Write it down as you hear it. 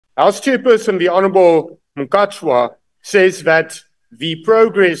House Chairperson, the Honourable Mkachwa, says that the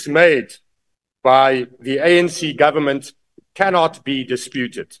progress made by the ANC government cannot be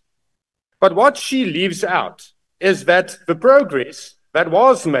disputed. But what she leaves out is that the progress that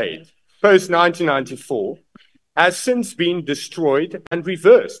was made post-1994 has since been destroyed and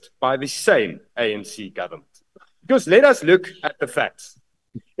reversed by the same ANC government. Because let us look at the facts.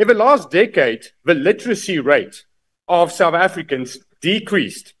 In the last decade, the literacy rate of South Africans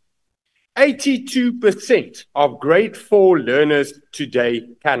decreased. 82% of grade 4 learners today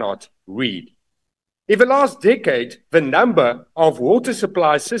cannot read. In the last decade, the number of water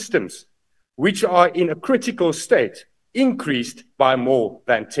supply systems which are in a critical state increased by more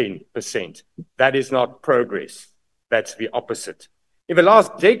than 10%. That is not progress. That's the opposite. In the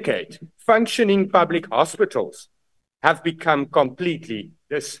last decade, functioning public hospitals have become completely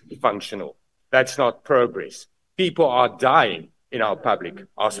dysfunctional. That's not progress. People are dying in our public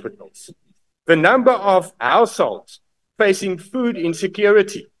hospitals. The number of households facing food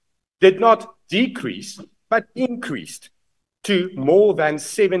insecurity did not decrease, but increased to more than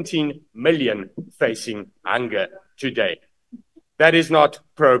 17 million facing hunger today. That is not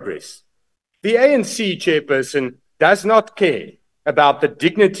progress. The ANC chairperson does not care about the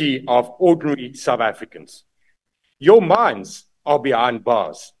dignity of ordinary South Africans. Your minds are behind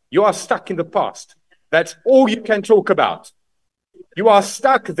bars. You are stuck in the past. That's all you can talk about. You are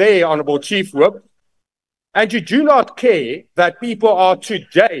stuck there, Honourable Chief Whip, and you do not care that people are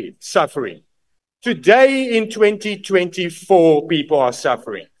today suffering. Today in 2024, people are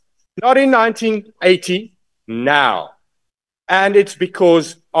suffering. Not in 1980, now. And it's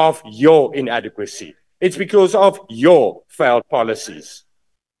because of your inadequacy. It's because of your failed policies.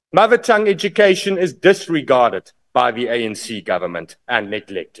 Mother tongue education is disregarded by the ANC government and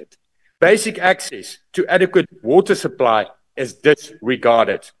neglected. Basic access to adequate water supply is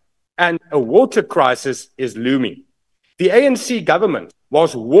disregarded. And a water crisis is looming. The ANC government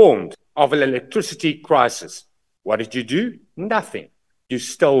was warned of an electricity crisis. What did you do? Nothing. You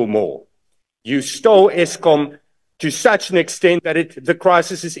stole more. You stole Eskom to such an extent that the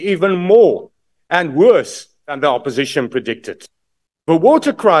crisis is even more and worse than the opposition predicted. The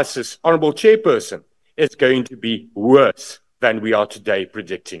water crisis, Honourable Chairperson, is going to be worse than we are today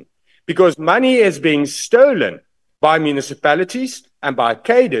predicting, because money is being stolen by municipalities and by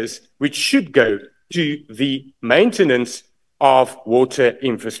cadres, which should go to the maintenance of water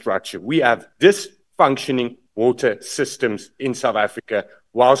infrastructure. We have dysfunctioning water systems in South Africa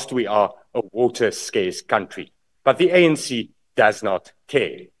whilst we are a water-scarce country. But the ANC does not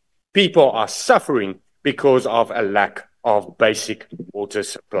care. People are suffering because of a lack of basic water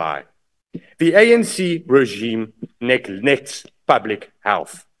supply. The ANC regime neglects public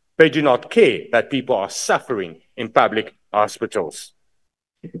health. They do not care that people are suffering in public hospitals.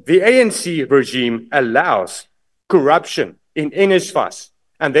 The ANC regime allows corruption in NSFAS,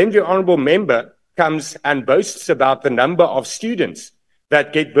 and then the honourable member comes and boasts about the number of students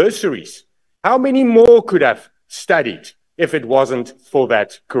that get bursaries. How many more could have studied if it wasn't for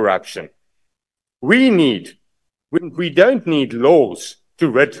that corruption? We don't need laws to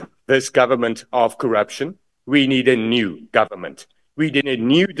rid this government of corruption. We need a new government. We need a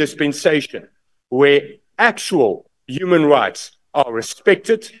new dispensation where actual human rights are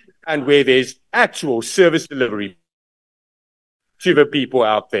respected and where there's actual service delivery to the people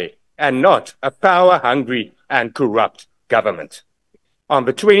out there, and not a power-hungry and corrupt government. On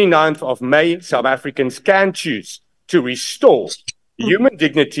the 29th of May, South Africans can choose to restore human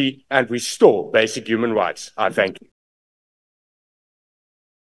dignity and restore basic human rights. I thank you.